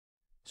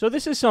So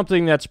this is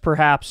something that's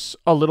perhaps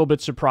a little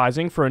bit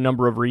surprising for a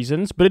number of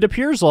reasons, but it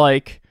appears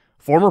like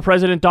former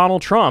President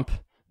Donald Trump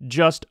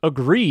just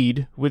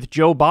agreed with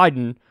Joe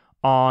Biden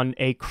on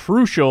a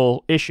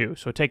crucial issue.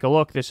 So take a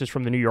look. This is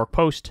from the New York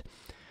Post.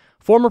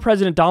 Former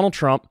President Donald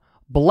Trump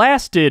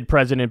blasted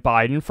President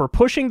Biden for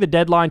pushing the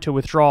deadline to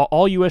withdraw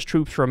all U.S.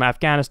 troops from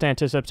Afghanistan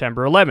to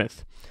September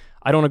 11th.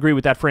 I don't agree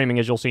with that framing,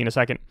 as you'll see in a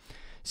second.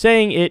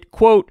 Saying it,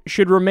 quote,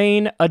 should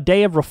remain a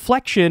day of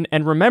reflection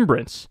and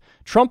remembrance.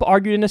 Trump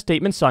argued in a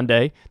statement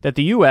Sunday that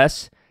the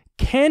U.S.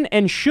 can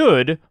and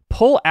should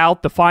pull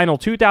out the final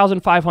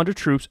 2,500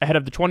 troops ahead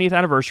of the 20th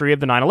anniversary of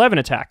the 9/11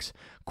 attacks.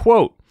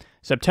 Quote,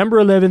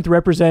 September 11th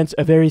represents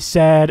a very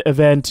sad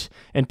event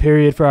and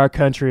period for our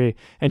country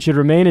and should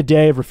remain a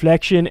day of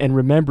reflection and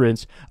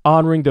remembrance,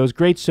 honoring those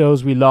great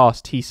souls we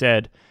lost, he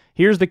said.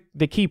 Here's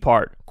the key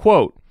part.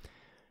 Quote,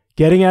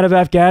 getting out of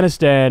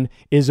Afghanistan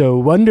is a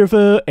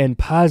wonderful and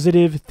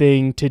positive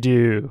thing to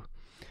do.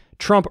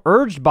 Trump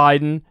urged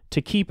Biden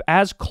to keep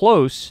as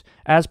close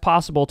as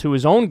possible to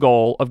his own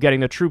goal of getting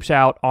the troops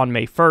out on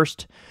May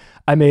 1st.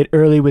 I made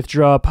early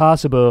withdrawal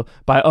possible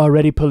by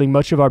already pulling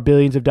much of our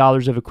billions of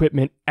dollars of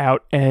equipment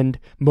out and,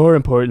 more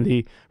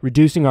importantly,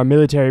 reducing our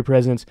military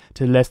presence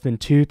to less than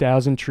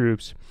 2,000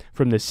 troops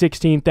from the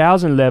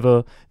 16,000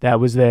 level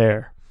that was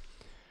there.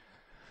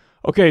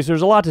 Okay, so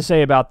there's a lot to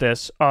say about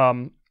this.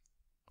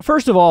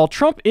 First of all,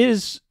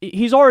 he's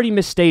already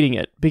misstating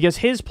it because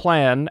his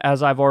plan,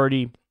 as I've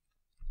already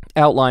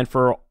outlined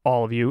for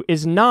all of you,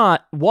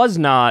 was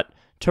not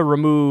to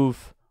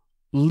remove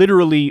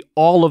literally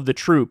all of the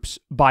troops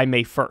by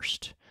May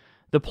 1st.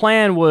 The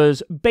plan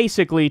was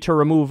basically to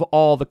remove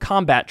all the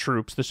combat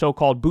troops, the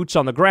so-called boots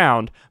on the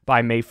ground,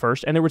 by May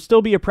 1st, and there would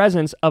still be a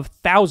presence of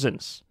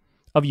thousands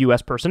of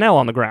U.S. personnel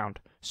on the ground.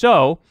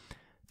 So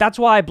that's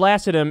why I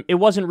blasted him. It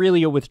wasn't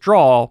really a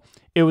withdrawal.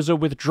 It was a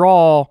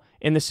withdrawal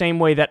in the same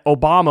way that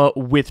Obama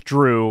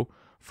withdrew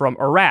from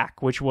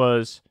Iraq, which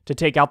was to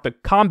take out the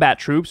combat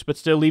troops but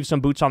still leave some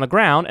boots on the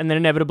ground, and then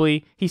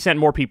inevitably he sent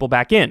more people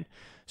back in.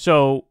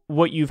 So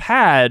what you've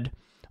had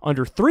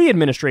under 3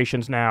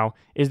 administrations now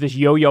is this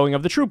yo-yoing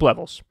of the troop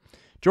levels.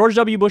 George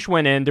W. Bush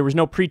went in. There was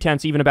no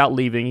pretense even about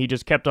leaving. He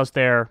just kept us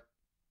there,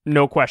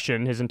 no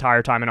question, his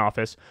entire time in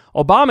office.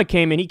 Obama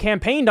came in. He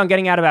campaigned on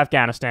getting out of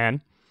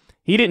Afghanistan.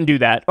 He didn't do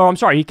that. Oh, I'm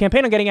sorry. He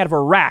campaigned on getting out of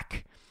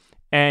Iraq.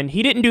 And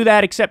he didn't do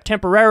that except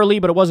temporarily,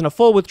 but it wasn't a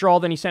full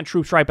withdrawal. Then he sent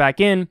troops right back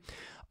in.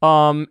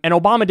 And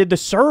Obama did the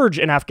surge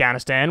in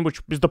Afghanistan,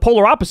 which is the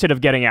polar opposite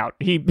of getting out.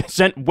 He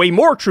sent way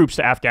more troops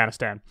to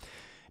Afghanistan.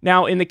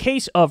 Now, in the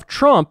case of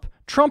Trump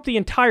the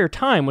entire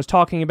time was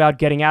talking about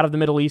getting out of the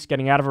Middle East,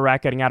 getting out of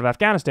Iraq, getting out of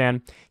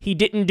Afghanistan. He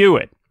didn't do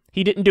it.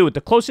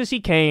 The closest he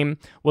came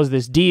was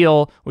this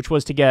deal, which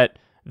was to get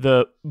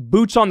the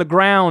boots on the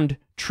ground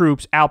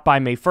troops out by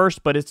May 1st,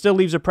 but it still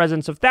leaves a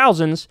presence of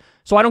thousands,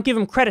 so I don't give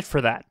him credit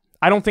for that.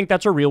 I don't think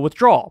that's a real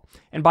withdrawal.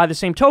 And by the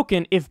same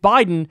token, if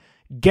Biden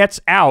gets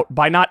out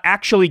by not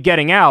actually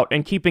getting out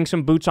and keeping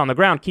some boots on the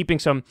ground, keeping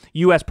some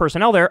U.S.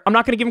 personnel there, I'm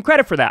not going to give him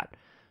credit for that.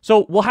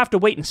 So we'll have to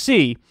wait and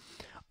see.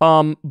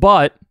 So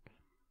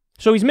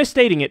he's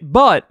misstating it.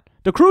 But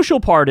the crucial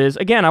part is,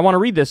 again, I want to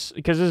read this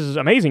because this is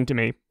amazing to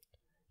me.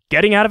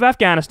 Getting out of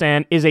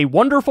Afghanistan is a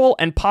wonderful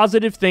and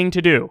positive thing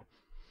to do.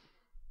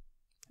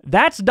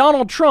 That's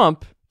Donald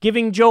Trump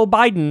giving Joe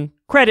Biden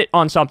credit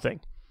on something.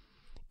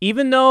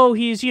 Even though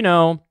he's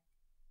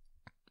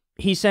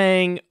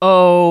saying,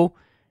 oh,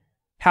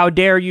 how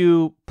dare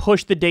you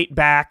push the date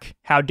back?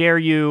 How dare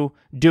you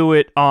do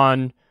it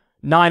on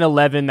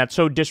 9/11? That's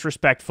so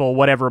disrespectful,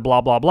 whatever, blah,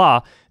 blah,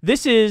 blah.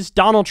 This is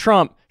Donald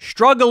Trump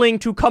struggling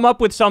to come up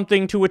with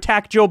something to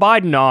attack Joe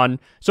Biden on.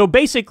 So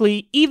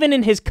basically, even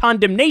in his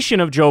condemnation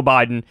of Joe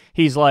Biden,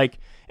 he's like,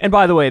 and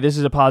by the way, this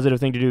is a positive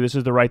thing to do. This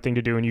is the right thing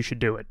to do, and you should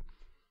do it.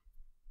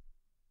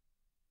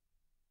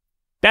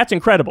 That's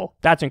incredible.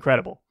 That's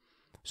incredible.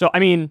 So, I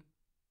mean,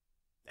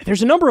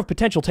 there's a number of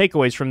potential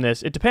takeaways from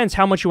this. It depends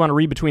how much you want to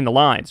read between the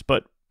lines,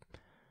 but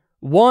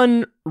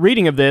one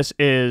reading of this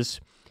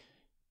is,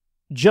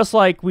 just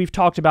like we've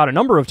talked about a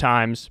number of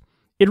times,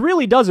 it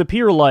really does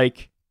appear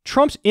like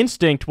Trump's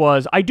instinct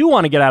was, I do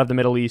want to get out of the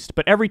Middle East,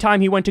 but every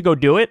time he went to go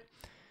do it,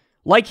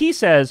 like he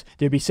says,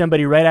 there'd be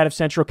somebody right out of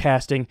Central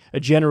Casting, a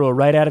general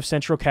right out of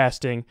Central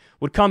Casting,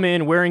 would come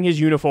in wearing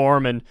his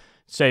uniform and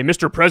say,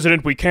 Mr.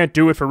 President, we can't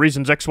do it for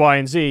reasons X, Y,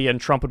 and Z. And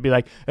Trump would be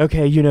like,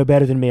 okay, you know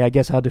better than me. I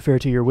guess I'll defer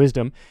to your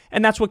wisdom.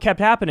 And that's what kept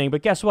happening.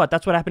 But guess what?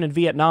 That's what happened in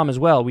Vietnam as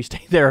well. We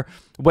stayed there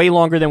way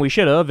longer than we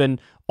should have. And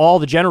all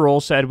the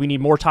generals said we need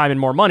more time and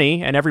more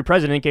money. And every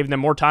president gave them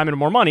more time and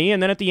more money.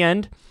 And then at the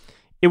end,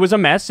 it was a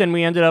mess. And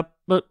we ended up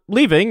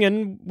leaving.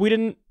 And we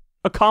didn't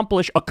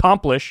accomplish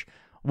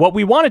what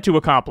we wanted to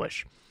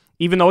accomplish.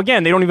 Even though,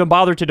 again, they don't even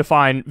bother to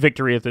define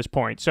victory at this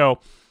point. So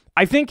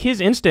I think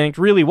his instinct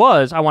really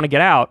was, I want to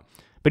get out.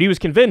 But he was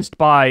convinced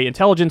by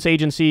intelligence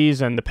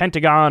agencies and the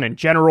Pentagon and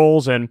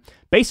generals and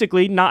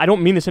basically, I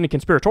don't mean this in a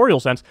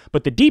conspiratorial sense,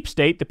 but the deep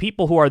state, the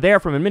people who are there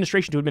from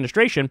administration to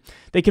administration,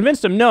 they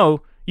convinced him,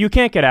 no, you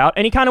can't get out,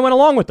 and he kind of went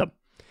along with them.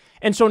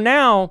 And so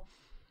now,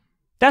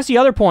 that's the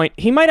other point.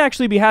 He might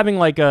actually be having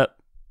like a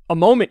a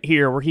moment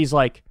here where he's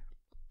like,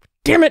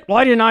 damn it,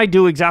 why didn't I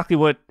do exactly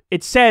what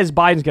it says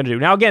Biden's going to do?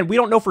 Now, again, we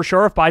don't know for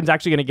sure if Biden's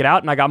actually going to get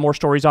out, and I got more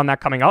stories on that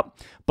coming up.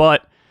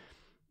 But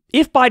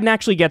if Biden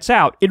actually gets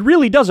out, it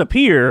really does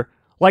appear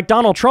like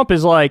Donald Trump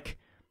is like,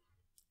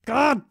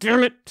 God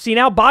damn it. See,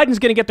 now Biden's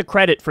going to get the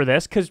credit for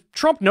this because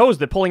Trump knows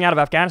that pulling out of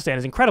Afghanistan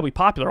is incredibly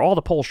popular. All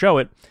the polls show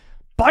it.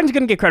 Biden's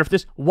going to get credit for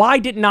this. Why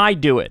didn't I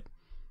do it?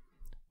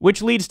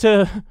 Which leads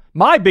to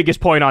my biggest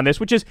point on this,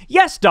 which is,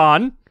 yes,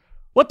 Don,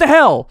 what the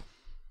hell?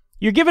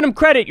 You're giving him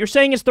credit. You're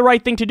saying it's the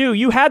right thing to do.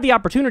 You had the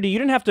opportunity. You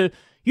didn't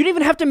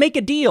even have to make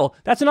a deal.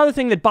 That's another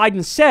thing that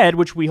Biden said,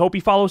 which we hope he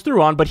follows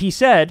through on. But he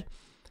said,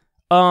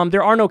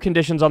 there are no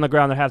conditions on the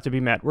ground that have to be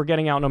met. We're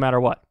getting out no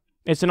matter what.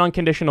 It's an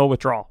unconditional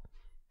withdrawal.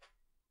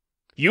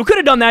 You could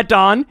have done that,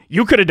 Don.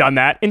 You could have done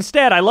that.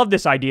 Instead, I love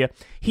this idea.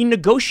 He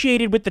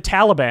negotiated with the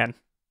Taliban.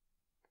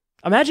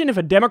 Imagine if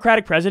a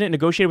Democratic president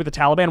negotiated with the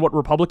Taliban, what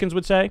Republicans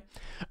would say.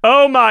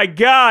 Oh my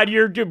God,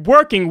 you're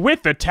working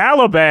with the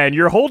Taliban.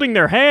 You're holding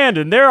their hand,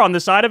 and they're on the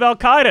side of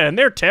Al-Qaeda, and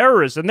they're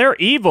terrorists, and they're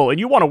evil, and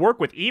you want to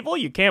work with evil?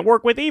 You can't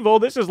work with evil.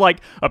 This is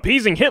like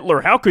appeasing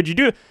Hitler. How could you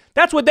do it?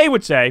 That's what they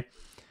would say.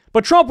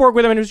 But Trump worked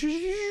with them, and it was,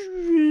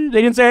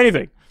 they didn't say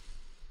anything.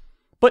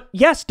 But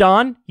yes,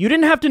 Don, you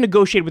didn't have to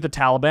negotiate with the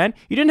Taliban.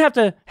 You didn't have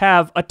to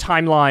have a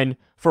timeline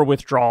for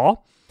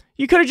withdrawal.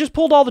 You could have just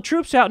pulled all the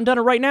troops out and done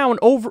it right now, and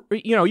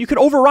you could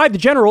override the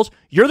generals.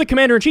 You're the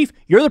commander-in-chief.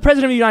 You're the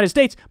president of the United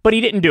States, but he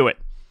didn't do it.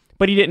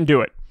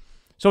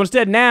 So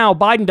instead, now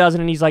Biden does it,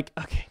 and he's like,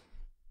 okay,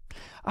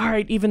 all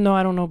right, even though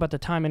I don't know about the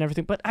time and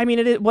everything, but I mean,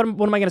 what am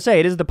I going to say?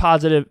 It is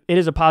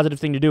a positive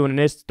thing to do, and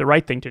it's the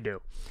right thing to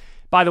do.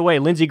 By the way,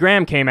 Lindsey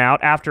Graham came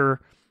out after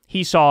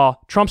he saw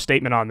Trump's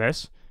statement on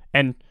this,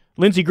 and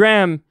Lindsey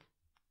Graham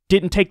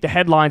didn't take the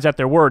headlines at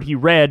their word. He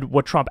read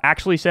what Trump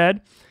actually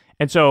said,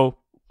 and so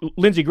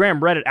Lindsey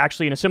Graham read it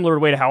actually in a similar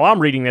way to how I'm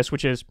reading this,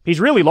 which is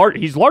he's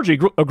largely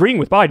agreeing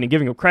with Biden and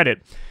giving him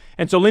credit.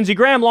 And so Lindsey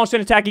Graham launched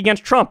an attack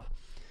against Trump.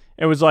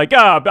 It was like,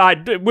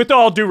 with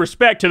all due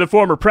respect to the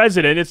former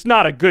president, it's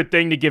not a good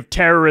thing to give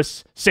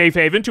terrorists safe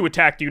haven to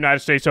attack the United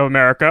States of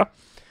America.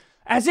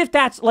 As if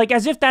that's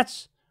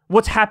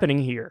what's happening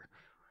here.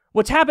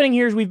 What's happening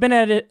here is we've been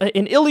at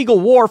an illegal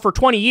war for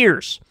 20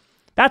 years.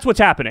 That's what's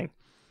happening.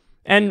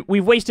 And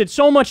we've wasted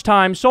so much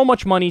time, so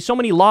much money, so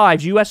many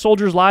lives, U.S.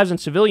 soldiers' lives and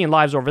civilian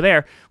lives over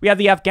there. We have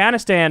the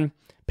Afghanistan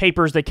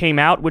papers that came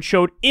out, which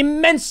showed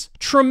immense,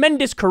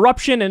 tremendous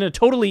corruption and a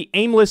totally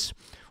aimless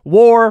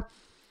war.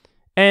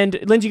 And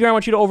Lindsey Graham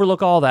wants you to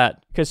overlook all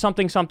that because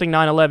something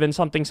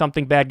 9/11,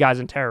 something bad guys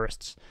and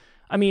terrorists.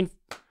 I mean,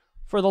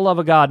 for the love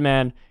of God,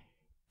 man,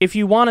 if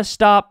you want to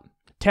stop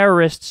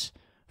terrorists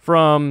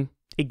from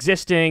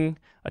existing,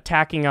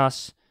 attacking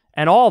us,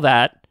 and all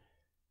that,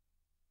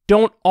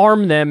 don't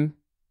arm them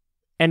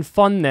and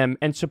fund them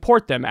and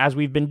support them as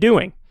we've been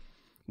doing.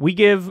 We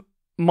give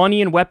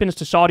money and weapons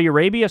to Saudi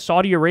Arabia.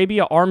 Saudi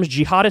Arabia arms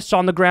jihadists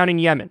on the ground in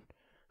Yemen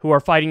who are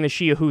fighting the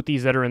Shia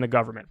Houthis that are in the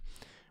government.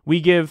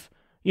 We give,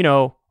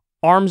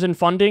 arms and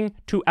funding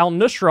to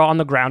al-Nusra on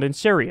the ground in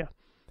Syria.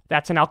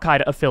 That's an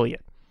Al-Qaeda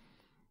affiliate.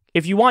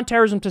 If you want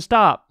terrorism to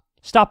stop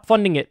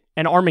funding it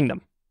and arming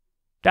them.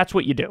 That's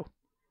what you do.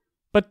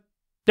 But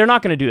they're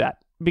not going to do that.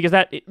 Because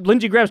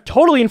Lindsey Graham's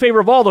totally in favor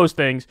of all those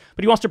things,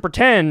 but he wants to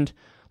pretend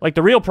like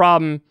the real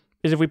problem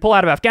is if we pull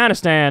out of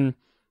Afghanistan,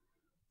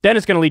 then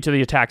it's going to lead to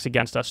the attacks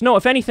against us. No,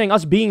 if anything,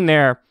 us being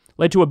there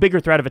led to a bigger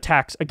threat of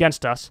attacks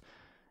against us.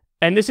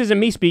 And this isn't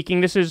me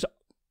speaking. This is,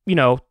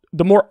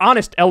 the more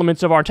honest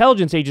elements of our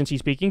intelligence agency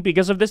speaking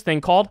because of this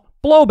thing called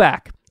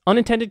blowback,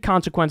 unintended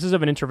consequences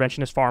of an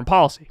interventionist foreign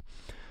policy.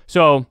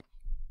 So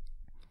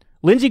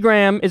Lindsey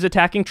Graham is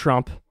attacking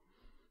Trump.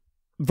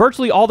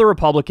 Virtually all the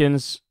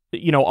Republicans,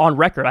 on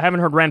record. I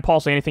haven't heard Rand Paul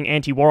say anything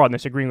anti-war on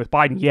this, agreeing with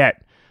Biden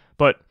yet.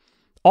 But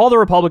all the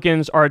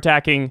Republicans are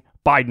attacking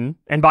Biden,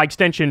 and by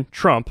extension,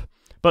 Trump.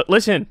 But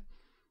listen,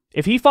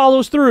 if he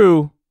follows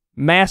through,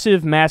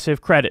 massive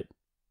credit.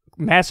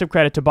 Massive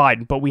credit to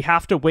Biden. But we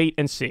have to wait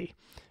and see.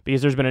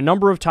 Because there's been a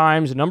number of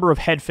times, a number of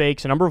head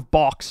fakes, a number of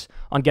balks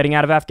on getting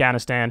out of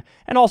Afghanistan,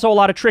 and also a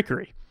lot of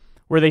trickery,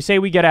 where they say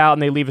we get out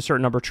and they leave a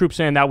certain number of troops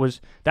in.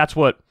 That's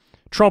what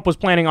Trump was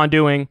planning on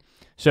doing.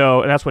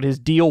 So that's what his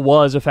deal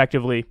was,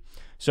 effectively.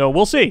 So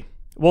we'll see.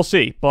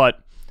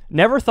 But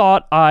never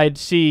thought I'd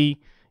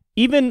see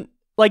even,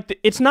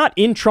 it's not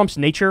in Trump's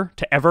nature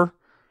to ever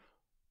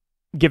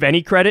give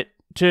any credit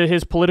to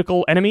his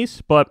political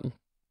enemies, but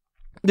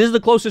this is the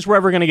closest we're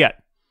ever going to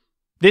get.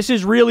 This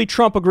is really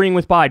Trump agreeing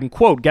with Biden.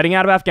 Quote, getting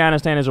out of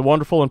Afghanistan is a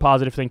wonderful and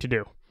positive thing to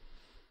do.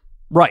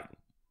 Right.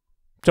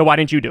 So why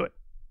didn't you do it?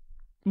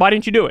 Why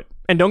didn't you do it?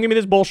 And don't give me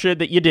this bullshit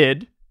that you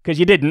did, because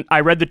you didn't.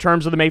 I read the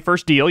terms of the May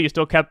 1st deal. You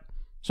still kept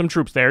some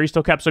troops there. You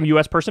still kept some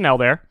U.S. personnel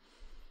there.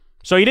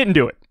 So you didn't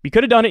do it. You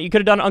could have done it. You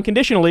could have done it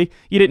unconditionally.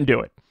 You didn't do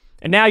it.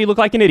 And now you look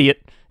like an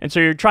idiot. And so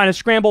you're trying to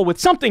scramble with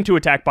something to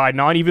attack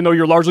Biden on, even though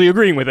you're largely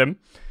agreeing with him.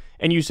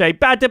 And you say,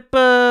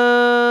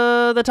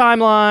 the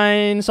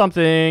timeline,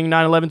 something,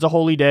 9/11's a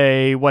holy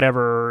day,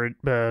 whatever.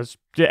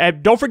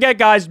 Don't forget,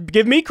 guys,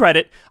 give me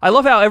credit. I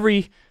love how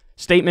every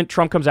statement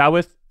Trump comes out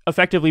with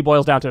effectively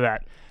boils down to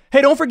that.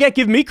 Hey, don't forget,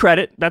 give me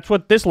credit. That's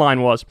what this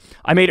line was.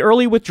 I made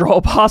early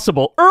withdrawal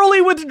possible.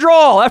 Early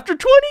withdrawal after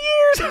 20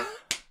 years.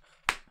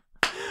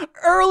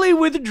 Early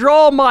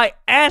withdrawal, my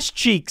ass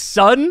cheeks,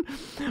 son.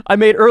 I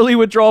made early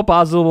withdrawal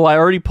possible by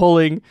already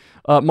pulling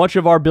much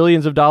of our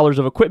billions of dollars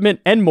of equipment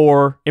and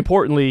more,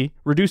 importantly,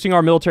 reducing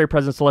our military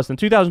presence to less than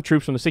 2,000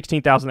 troops from the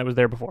 16,000 that was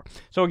there before.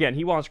 So again,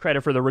 he wants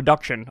credit for the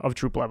reduction of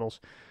troop levels.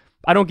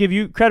 I don't give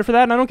you credit for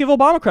that, and I don't give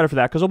Obama credit for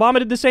that, because Obama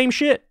did the same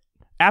shit.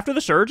 After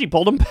the surge, he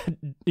pulled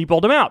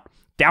them out,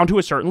 down to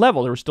a certain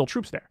level. There were still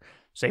troops there.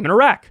 Same in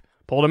Iraq.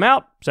 Pulled them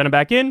out, sent them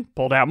back in,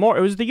 pulled out more.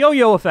 It was the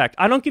yo-yo effect.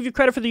 I don't give you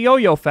credit for the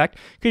yo-yo effect,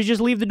 because you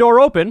just leave the door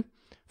open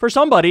for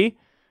somebody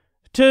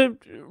to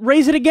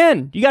raise it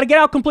again. You got to get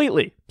out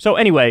completely. So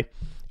anyway,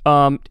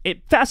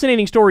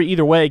 fascinating story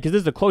either way, because this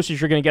is the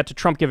closest you're going to get to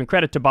Trump giving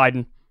credit to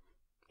Biden.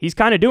 He's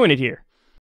kind of doing it here.